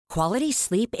Quality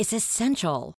sleep is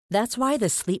essential. That's why the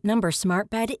Sleep Number Smart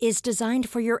Bed is designed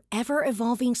for your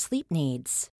ever-evolving sleep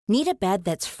needs. Need a bed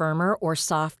that's firmer or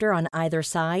softer on either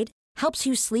side? Helps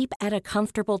you sleep at a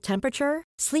comfortable temperature?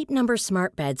 Sleep Number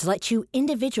Smart Beds let you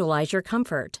individualize your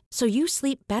comfort, so you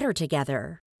sleep better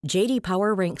together. J.D.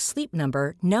 Power ranks Sleep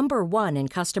Number number 1 in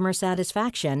customer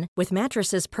satisfaction with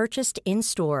mattresses purchased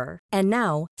in-store. And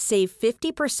now, save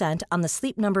 50% on the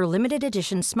Sleep Number Limited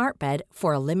Edition Smart Bed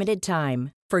for a limited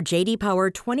time. For J.D. Power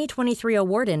 2023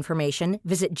 award information,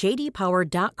 visit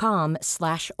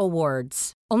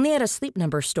jdpower.com/awards. Only at a Sleep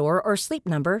Number store or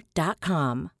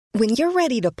sleepnumber.com. When you're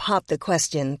ready to pop the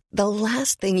question, the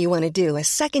last thing you want to do is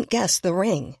second-guess the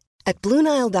ring. At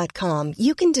BlueNile.com,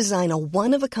 you can design a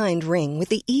one-of-a-kind ring with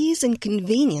the ease and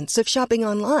convenience of shopping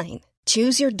online.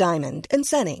 Choose your diamond and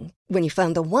setting. When you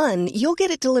find the one, you'll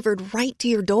get it delivered right to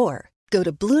your door. Go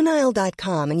to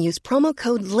BlueNile.com and use promo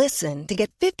code LISTEN to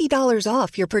get $50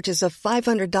 off your purchase of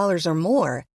 $500 or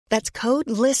more. That's code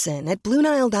LISTEN at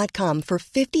BlueNile.com for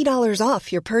 $50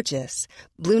 off your purchase.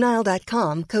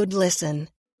 BlueNile.com, code LISTEN.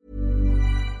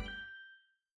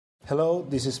 Hello,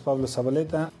 this is Pablo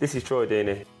Zabaleta. This is Troy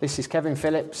Deeney. This is Kevin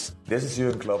Phillips. This is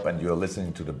Jurgen Klopp, and you're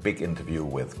listening to The Big Interview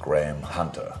with Graham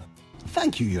Hunter.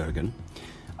 Thank you, Jurgen.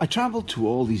 I travelled to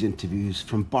all these interviews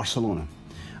from Barcelona,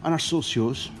 and our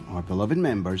socios, our beloved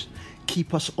members,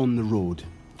 keep us on the road.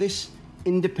 This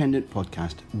independent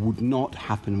podcast would not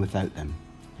happen without them.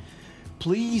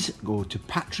 Please go to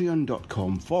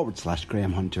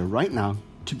patreon.com/Graham Hunter right now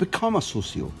to become a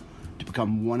socio, to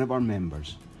become one of our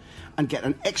members, and get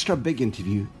an extra big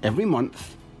interview every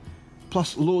month,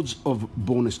 plus loads of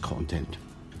bonus content.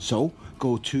 So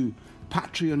go to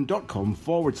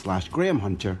patreon.com/Graham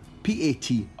Hunter,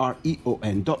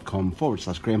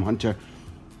 patreon.com/Graham Hunter,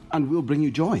 and we'll bring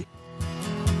you joy.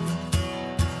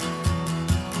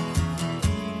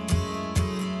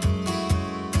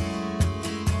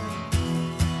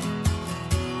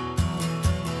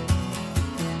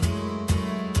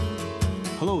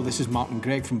 Hello, this is Martin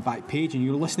Gregg from Backpage, and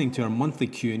you're listening to our monthly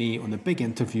Q&A on The Big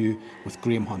Interview with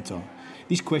Graham Hunter.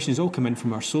 These questions all come in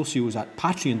from our socios at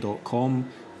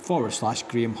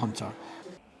patreon.com/Graham Hunter.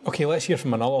 Okay, let's hear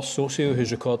from another socio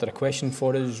who's recorded a question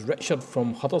for us. Richard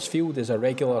from Huddersfield is a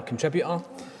regular contributor,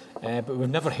 but we've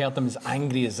never heard him as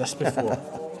angry as this before.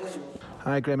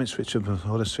 Hi Graham, it's Richard from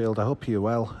Huddersfield. I hope you're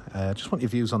well. Just want your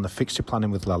views on the fixture planning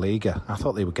with La Liga. I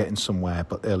thought they were getting somewhere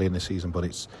but early in the season, but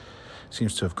it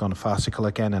seems to have gone farcical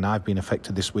again, and I've been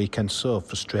affected this weekend, so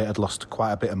frustrated, lost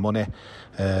quite a bit of money.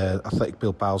 Athletic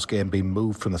Bilbao's game being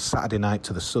moved from the Saturday night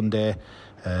to the Sunday,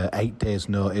 8 days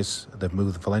notice. They've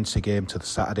moved the Valencia game to the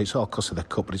Saturday. It's all because of the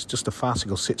cup, but it's just a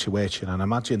farcical situation, and I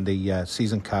imagine the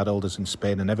season card holders in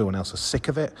Spain and everyone else are sick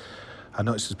of it. I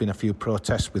noticed there's been a few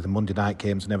protests with the Monday night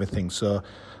games and everything, so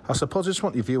I suppose I just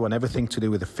want your view on everything to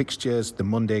do with the fixtures, the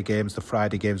Monday games, the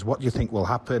Friday games. What do you think will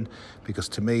happen? Because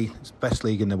to me, it's the best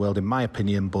league in the world in my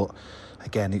opinion, but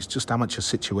again, it's just amateur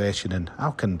situation, and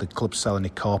how can the club sell any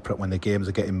corporate when the games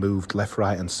are getting moved left,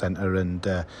 right and centre? And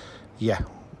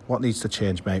what needs to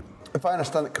change, mate? If I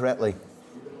understand it correctly,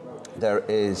 there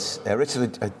is...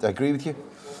 Richard, I agree with you.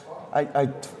 I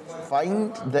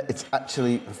find that it's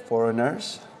actually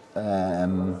foreigners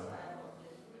who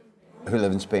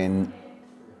live in Spain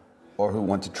or who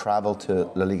want to travel to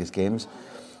La Liga's games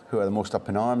who are the most up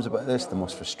in arms about this, the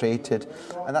most frustrated,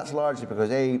 and that's largely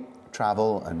because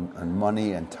travel and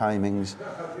money and timings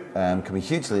can be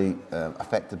hugely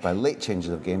affected by late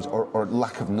changes of games or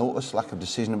lack of notice, lack of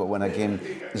decision about when a game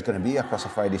is going to be across a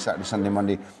Friday, Saturday, Sunday,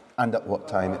 Monday, and at what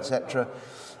time, etc.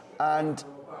 And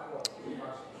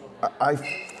I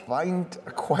find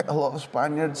quite a lot of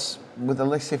Spaniards with a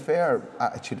laissez-faire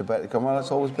attitude about it. Well,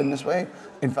 it's always been this way.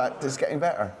 In fact, it's getting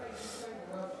better.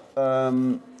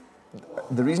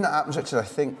 The reason it happens, Richard, I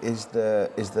think, is the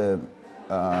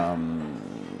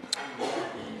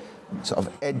sort of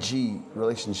edgy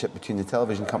relationship between the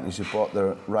television companies who bought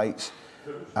their rights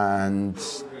and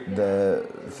the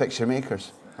fixture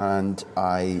makers. And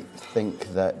I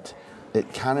think that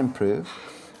it can improve.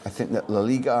 I think that La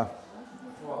Liga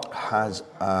has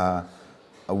a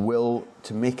will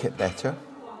to make it better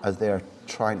as they are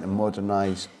trying to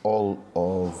modernise all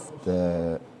of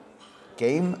the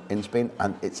game in Spain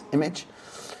and its image.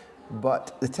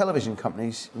 But the television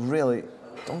companies really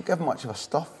don't give much of a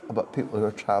stuff about people who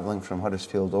are travelling from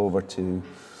Huddersfield over to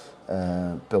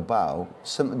Bilbao,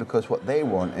 simply because what they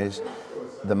want is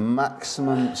the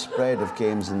maximum spread of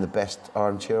games in the best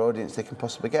armchair audience they can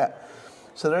possibly get.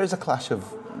 So there is a clash of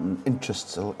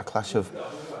interests, a clash of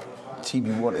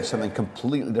TV wanting something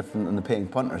completely different than the paying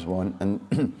punters want, and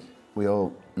we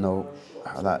all know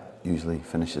how that usually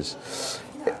finishes.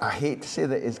 I hate to say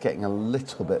that it's getting a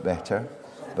little bit better,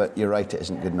 but you're right, it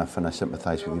isn't good enough, and I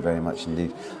sympathise with you very much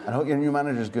indeed. And I hope your new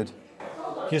manager is good.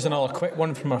 Here's another quick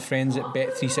one from our friends at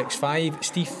Bet365.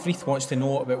 Steve Freeth wants to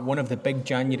know about one of the big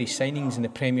January signings in the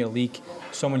Premier League,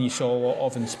 someone you saw a lot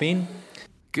of in Spain.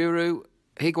 Guru,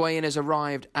 Higuain has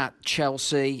arrived at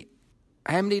Chelsea.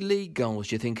 How many league goals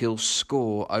do you think he'll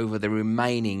score over the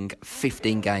remaining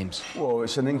 15 games? Well,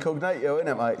 it's an incognito, isn't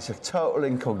it, mate? It's a total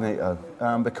incognito.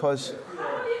 Because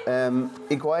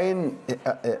Higuain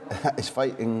is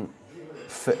fighting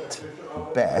fit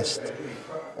best,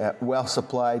 well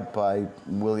supplied by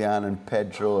Willian and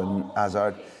Pedro and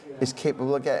Hazard, is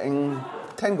capable of getting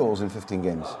 10 goals in 15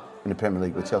 games in the Premier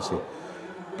League with Chelsea.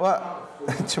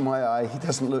 But, to my eye, he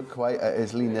doesn't look quite at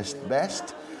his leanest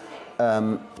best.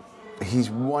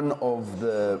 He's one of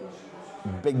the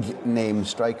big name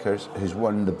strikers who's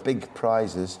won the big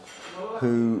prizes,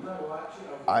 who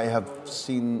I have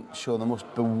seen show the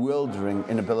most bewildering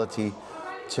inability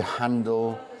to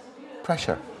handle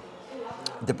pressure.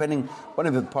 Depending, one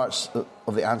of the parts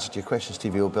of the answer to your question,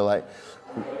 Stevie, will be like,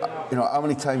 how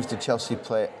many times did Chelsea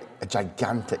play a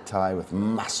gigantic tie with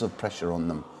massive pressure on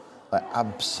them? Like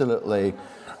absolutely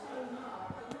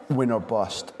win or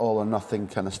bust, all or nothing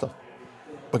kind of stuff.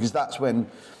 Because that's when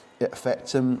it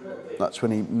affects him, that's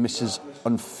when he misses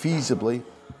unfeasibly,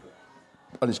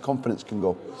 and his confidence can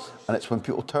go. And it's when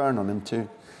people turn on him too.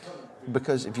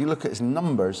 Because if you look at his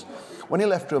numbers, when he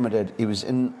left Real Madrid, he was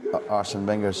in Arsene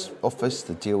Wenger's office,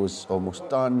 the deal was almost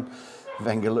done.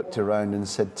 Wenger looked around and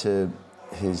said to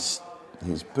his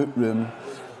boot room,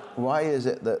 why is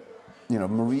it that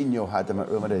Mourinho had him at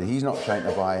Real Madrid? He's not trying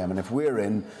to buy him, and if we're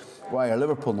in, why are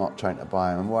Liverpool not trying to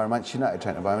buy him, and why are Manchester United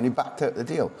trying to buy him? And he backed out the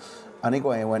deal. And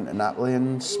Higuain went to Napoli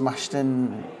and smashed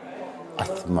in,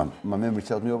 my memory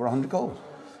tells me, over 100 goals.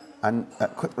 And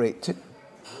at quick rate too.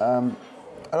 I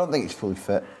don't think he's fully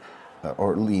fit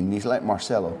or lean. He's like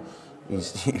Marcelo.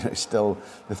 He's still,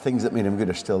 the things that made him good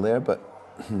are still there, but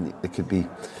they could be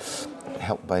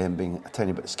helped by him being a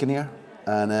tiny bit skinnier.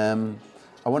 And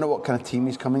I wonder what kind of team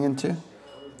he's coming into.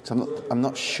 So I'm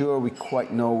not sure we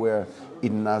quite know where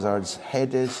Eden Hazard's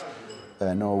head is.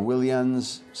 Noah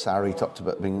Williams, Sarri talked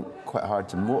about being quite hard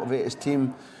to motivate his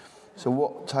team. So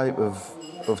what type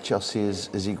of Chelsea is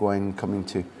Higuain coming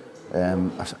to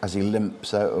as he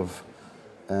limps out of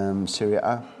Serie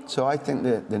A? So I think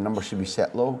the number should be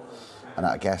set low, and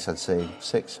I guess I'd say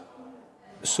 6.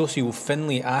 Socio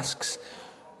Finley asks,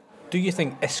 do you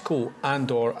think Isco and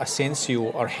or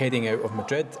Asensio are heading out of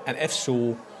Madrid? And if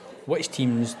so, which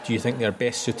teams do you think they're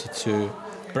best suited to?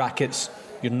 Brackets,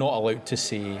 you're not allowed to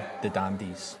say the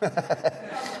dandies.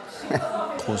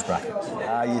 Close brackets.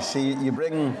 You see, you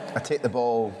bring a take the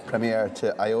ball premiere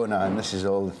to Iona, and this is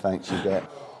all the thanks you get.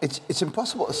 It's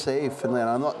impossible to say, Finlay, and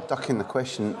I'm not ducking the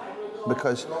question,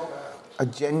 because I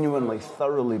genuinely,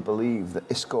 thoroughly believe that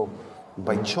Isco,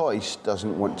 by choice,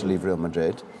 doesn't want to leave Real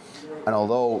Madrid. And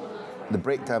although the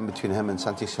breakdown between him and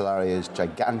Santi Solari is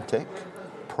gigantic,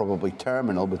 probably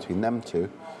terminal between them two,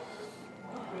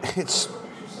 it's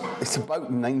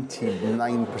about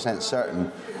 99%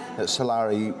 certain that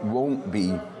Solari won't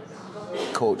be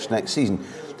coach next season.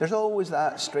 There's always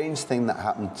that strange thing that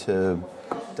happened to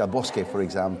Del Bosque, for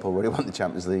example, where he won the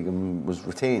Champions League and was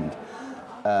retained.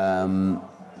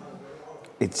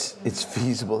 It's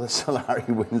feasible that Solari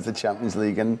wins the Champions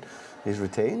League and is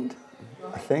retained,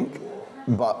 I think.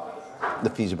 But the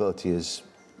feasibility is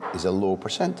a low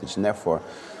percentage, and therefore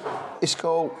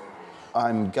Isco,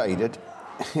 I'm guided,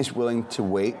 is willing to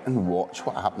wait and watch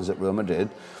what happens at Real Madrid.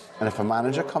 And if a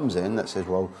manager comes in that says,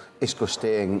 well, Isco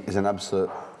staying is an absolute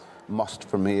must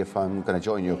for me if I'm going to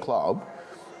join your club,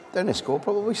 then Isco will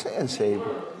probably sit and say,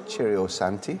 cheerio,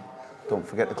 Santi, don't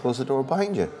forget to close the door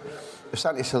behind you. If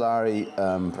Santi Solari,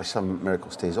 by some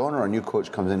miracle, stays on, or a new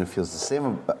coach comes in and feels the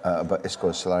same about Isco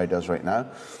as Solari does right now,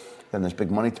 then there's big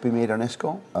money to be made on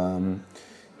Isco.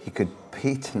 He could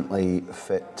patently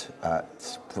fit at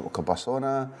Football Club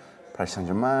Barcelona, Paris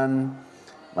Saint-Germain,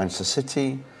 Manchester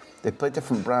City. They play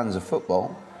different brands of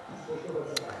football,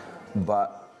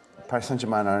 but Paris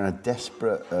Saint-Germain are in a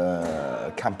desperate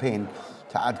campaign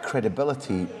to add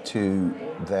credibility to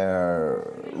their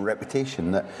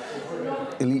reputation that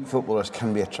elite footballers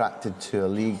can be attracted to a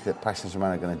league that Paris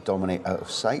Saint-Germain are going to dominate out of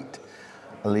sight,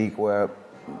 a league where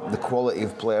the quality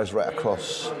of players right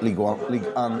across Ligue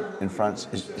 1 in France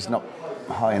is not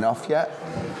high enough yet,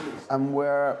 and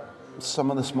where some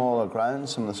of the smaller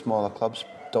grounds, some of the smaller clubs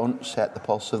don't set the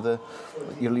pulse of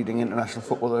your leading international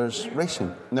footballers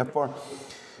racing. And therefore,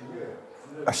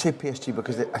 I say PSG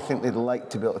because I think they'd like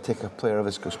to be able to take a player of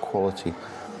Isco's quality.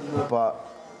 But,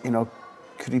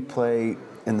 could he play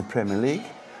in the Premier League?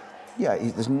 Yeah,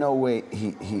 there's no way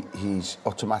he's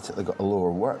automatically got a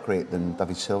lower work rate than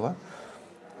David Silva.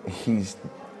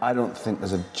 I don't think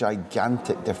there's a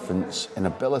gigantic difference in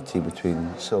ability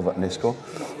between Silva and Isco.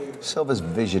 Silva's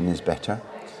vision is better,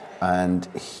 and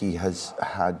he has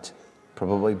had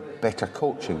probably better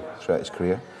coaching throughout his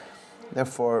career.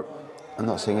 Therefore, I'm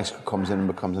not saying Isco comes in and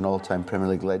becomes an all-time Premier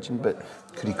League legend, but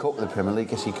could he cope with the Premier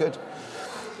League? Yes, he could.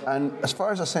 And as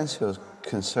far as Asensio is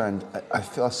concerned, I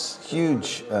feel a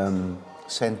huge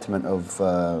sentiment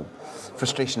of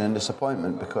frustration and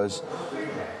disappointment, because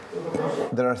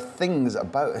there are things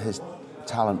about his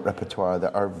talent repertoire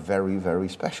that are very, very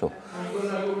special.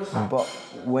 But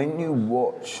when you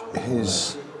watch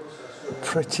his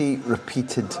pretty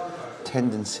repeated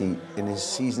tendency in his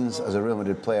seasons as a Real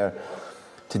Madrid player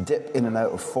to dip in and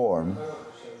out of form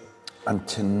and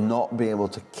to not be able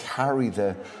to carry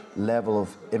the level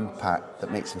of impact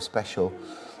that makes him special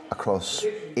across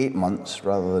 8 months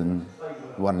rather than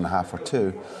 1.5 or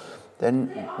 2,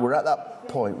 then we're at that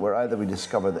point where either we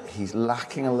discover that he's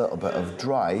lacking a little bit of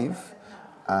drive,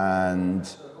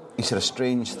 and he said a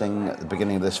strange thing at the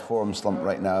beginning of this form slump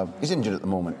right now. He's injured at the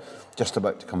moment, just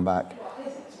about to come back.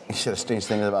 He said a strange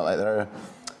thing about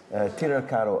like Tira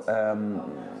Caro.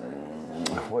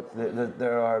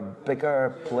 There are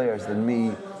bigger players than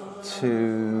me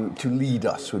to lead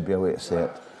us, would be a way to say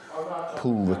it.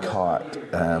 Pull the cart.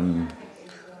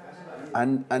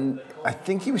 And I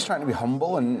think he was trying to be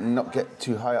humble and not get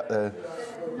too high up the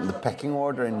pecking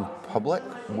order in public,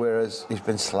 whereas he's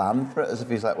been slammed for it as if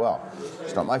he's like, well,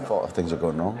 it's not my fault if things are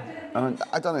going wrong. I mean,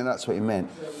 I don't think that's what he meant.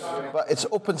 But it's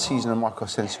open season on Marco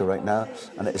Asensio right now,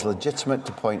 and it is legitimate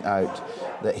to point out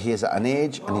that he is at an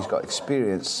age and he's got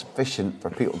experience sufficient for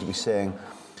people to be saying,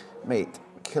 mate,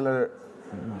 killer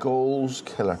goals,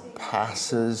 killer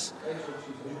passes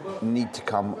need to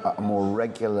come at a more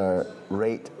regular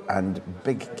rate, and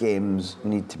big games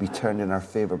need to be turned in our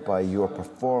favour by your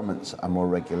performance at a more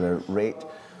regular rate,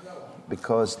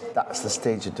 because that's the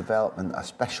stage of development a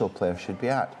special player should be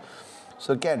at.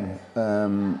 So again,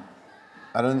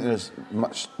 I don't think there's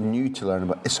much new to learn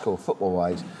about Isco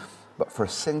football-wise, but for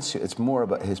Asensio, it's more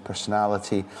about his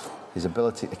personality, his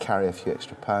ability to carry a few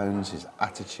extra pounds, his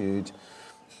attitude,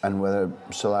 and whether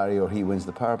Solari or he wins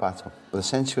the power battle. With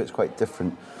Asensio, it's quite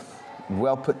different.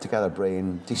 Well put together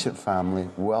brain, decent family,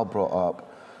 well brought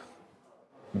up,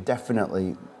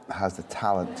 definitely has the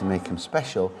talent to make him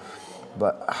special,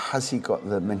 but has he got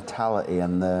the mentality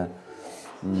and the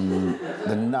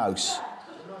nous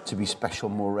to be special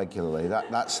more regularly?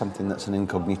 That's something that's an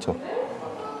incognito.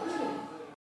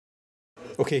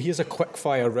 Okay, here's a quick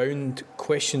fire round.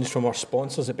 Questions from our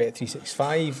sponsors at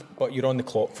Bet365, but you're on the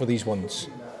clock for these ones.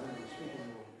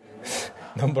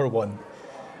 Number 1.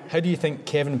 How do you think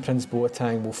Kevin Prince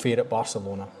Boateng will fare at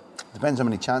Barcelona? Depends how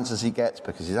many chances he gets,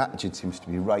 because his attitude seems to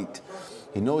be right.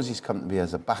 He knows he's come to be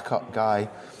as a backup guy,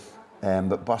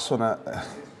 but Barcelona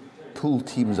pull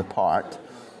teams apart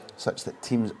such that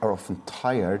teams are often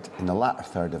tired in the latter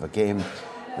third of a game.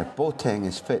 If Boateng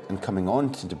is fit and coming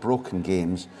on to the broken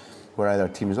games where either a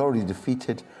team is already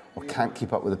defeated or can't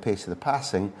keep up with the pace of the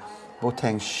passing,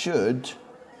 Boateng should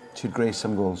graze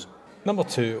some goals. Number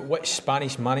 2, which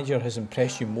Spanish manager has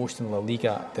impressed you most in La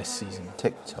Liga this season?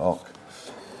 TikTok.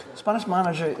 Spanish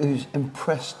manager who's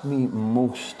impressed me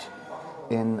most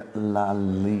in La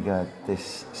Liga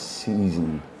this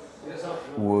season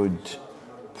would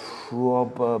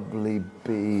probably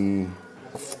be...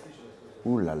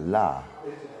 Ooh la la.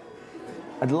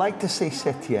 I'd like to say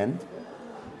Setien,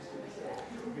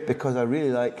 because I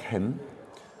really like him.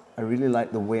 I really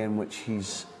like the way in which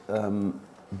he's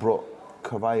brought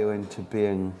Carvalho into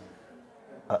being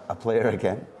a player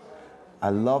again. I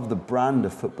love the brand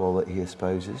of football that he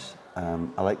espouses.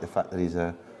 I like the fact that he's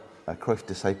a Cruyff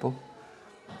disciple.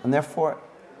 And therefore,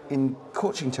 in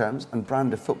coaching terms and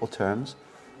brand of football terms,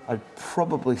 I'd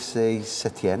probably say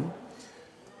Setien.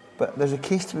 But there's a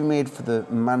case to be made for the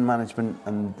man management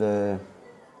and the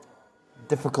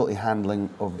difficulty handling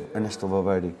of Ernesto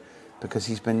Valverde, because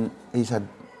he's had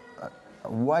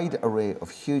a wide array of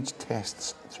huge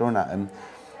tests thrown at him,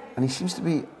 and he seems to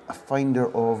be a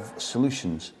finder of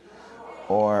solutions,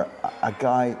 or a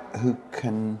guy who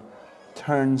can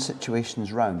turn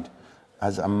situations round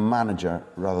as a manager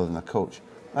rather than a coach.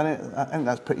 I think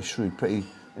that's pretty shrewd, pretty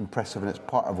impressive, and it's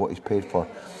part of what he's paid for.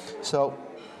 So,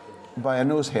 by a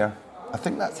nose hair, I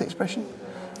think that's the expression.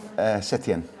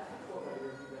 Setien.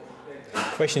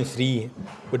 Question 3.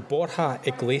 Would Borja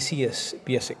Iglesias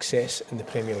be a success in the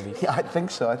Premier League? Yeah, I think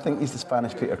so. I think he's the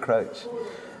Spanish Peter Crouch,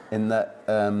 in that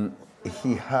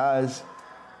he has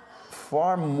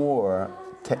far more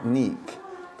technique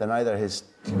than either his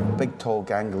big, tall,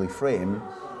 gangly frame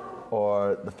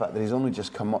or the fact that he's only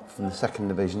just come up from the second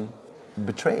division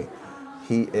betray.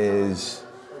 He is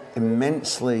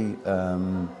immensely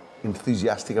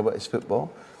enthusiastic about his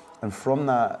football, and from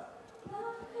that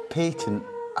patent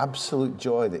absolute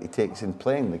joy that he takes in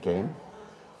playing the game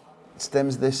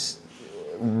stems this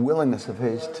willingness of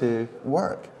his to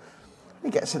work. He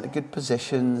gets into good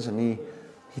positions and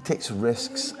he takes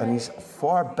risks, and he's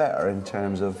far better in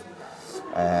terms of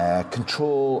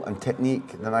control and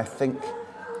technique than I think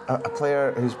a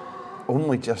player who's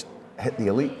only just hit the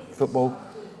elite football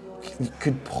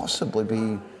could possibly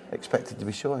be expected to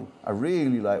be showing. I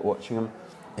really like watching him.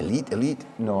 Elite?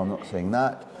 No, I'm not saying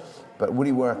that. But would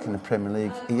he work in the Premier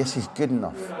League? Yes, he's good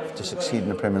enough to succeed in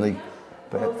the Premier League.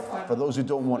 But for those who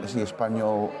don't want to see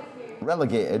Espanyol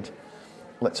relegated,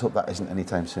 let's hope that isn't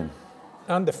anytime soon.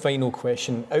 And the final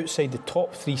question, outside the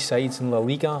top 3 sides in La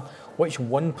Liga, which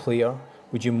one player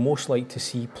would you most like to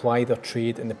see ply their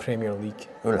trade in the Premier League?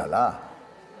 Oh la la.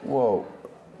 Well,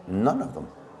 none of them.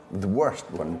 The worst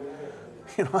one.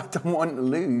 I don't want to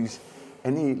lose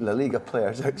any La Liga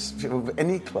players of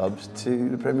any clubs to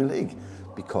the Premier League,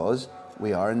 because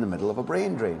we are in the middle of a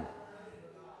brain drain.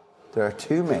 There are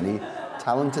too many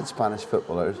talented Spanish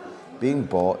footballers being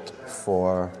bought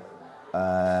for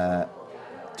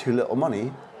too little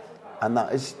money, and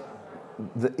that is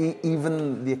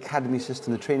even the academy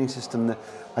system, the training system, the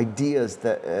ideas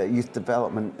that youth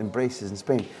development embraces in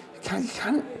Spain. You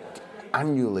can't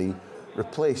annually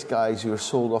replace guys who are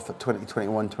sold off at 20,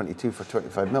 21, 22 for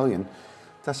 25 million.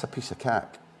 That's a piece of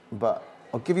cack. But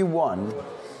I'll give you one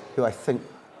who I think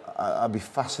I'd be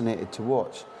fascinated to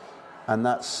watch, and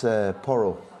that's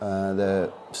Porro,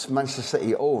 the Manchester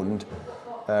City-owned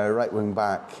right-wing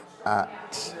back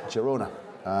at Girona,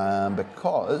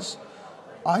 because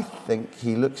I think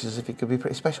he looks as if he could be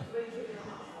pretty special.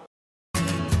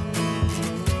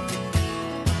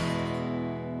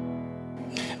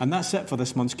 And that's it for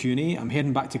this month's Q&A. I'm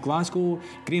heading back to Glasgow.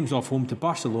 Graham's off home to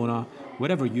Barcelona.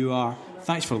 Wherever you are,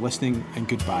 thanks for listening and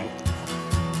goodbye.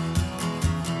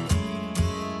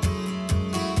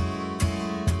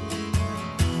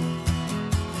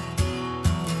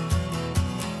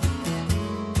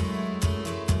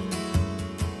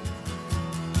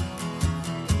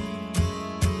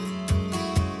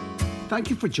 Thank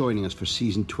you for joining us for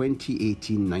season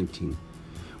 2018-19.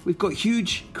 We've got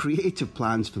huge creative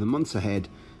plans for the months ahead,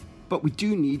 but we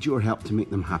do need your help to make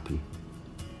them happen.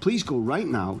 Please go right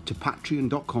now to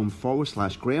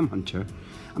patreon.com/Graham Hunter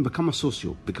and become a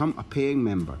socio, become a paying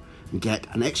member, and get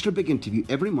an extra big interview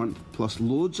every month, plus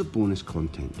loads of bonus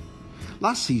content.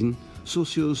 Last season,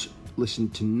 socios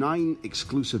listened to 9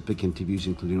 exclusive big interviews,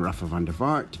 including Rafa van der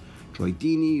Vaart, Troy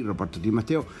Deeney, Roberto Di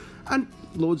Matteo, and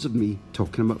loads of me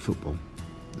talking about football.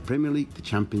 The Premier League, the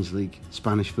Champions League,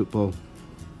 Spanish football.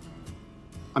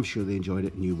 I'm sure they enjoyed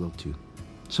it and you will too.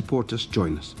 Support us,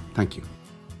 join us. Thank you.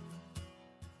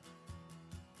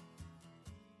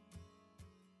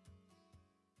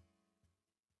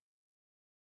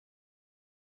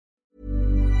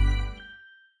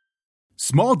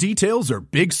 Small details are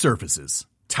big surfaces.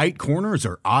 Tight corners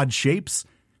are odd shapes.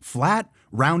 Flat,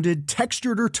 rounded,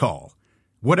 textured, or tall.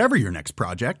 Whatever your next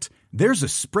project, there's a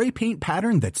spray paint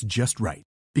pattern that's just right.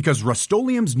 Because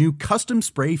Rust-Oleum's new Custom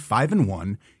Spray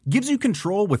 5-in-1 gives you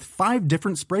control with 5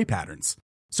 different spray patterns.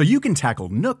 So you can tackle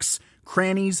nooks,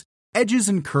 crannies, edges,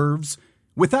 and curves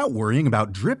without worrying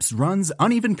about drips, runs,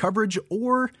 uneven coverage,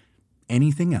 or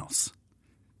anything else.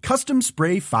 Custom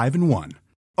Spray 5-in-1.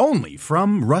 Only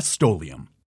from Rust-Oleum.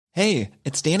 Hey,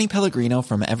 it's Danny Pellegrino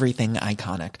from Everything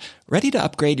Iconic. Ready to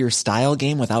upgrade your style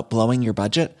game without blowing your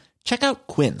budget? Check out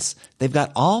Quince. They've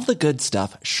got all the good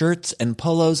stuff, shirts and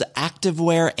polos,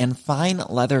 activewear, and fine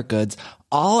leather goods,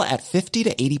 all at 50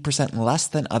 to 80% less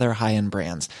than other high-end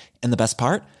brands. And the best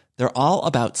part? They're all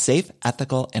about safe,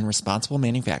 ethical, and responsible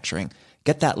manufacturing.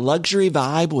 Get that luxury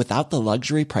vibe without the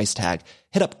luxury price tag.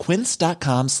 Hit up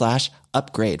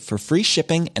quince.com/upgrade for free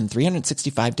shipping and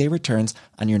 365-day returns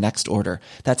on your next order.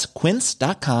 That's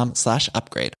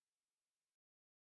quince.com/upgrade.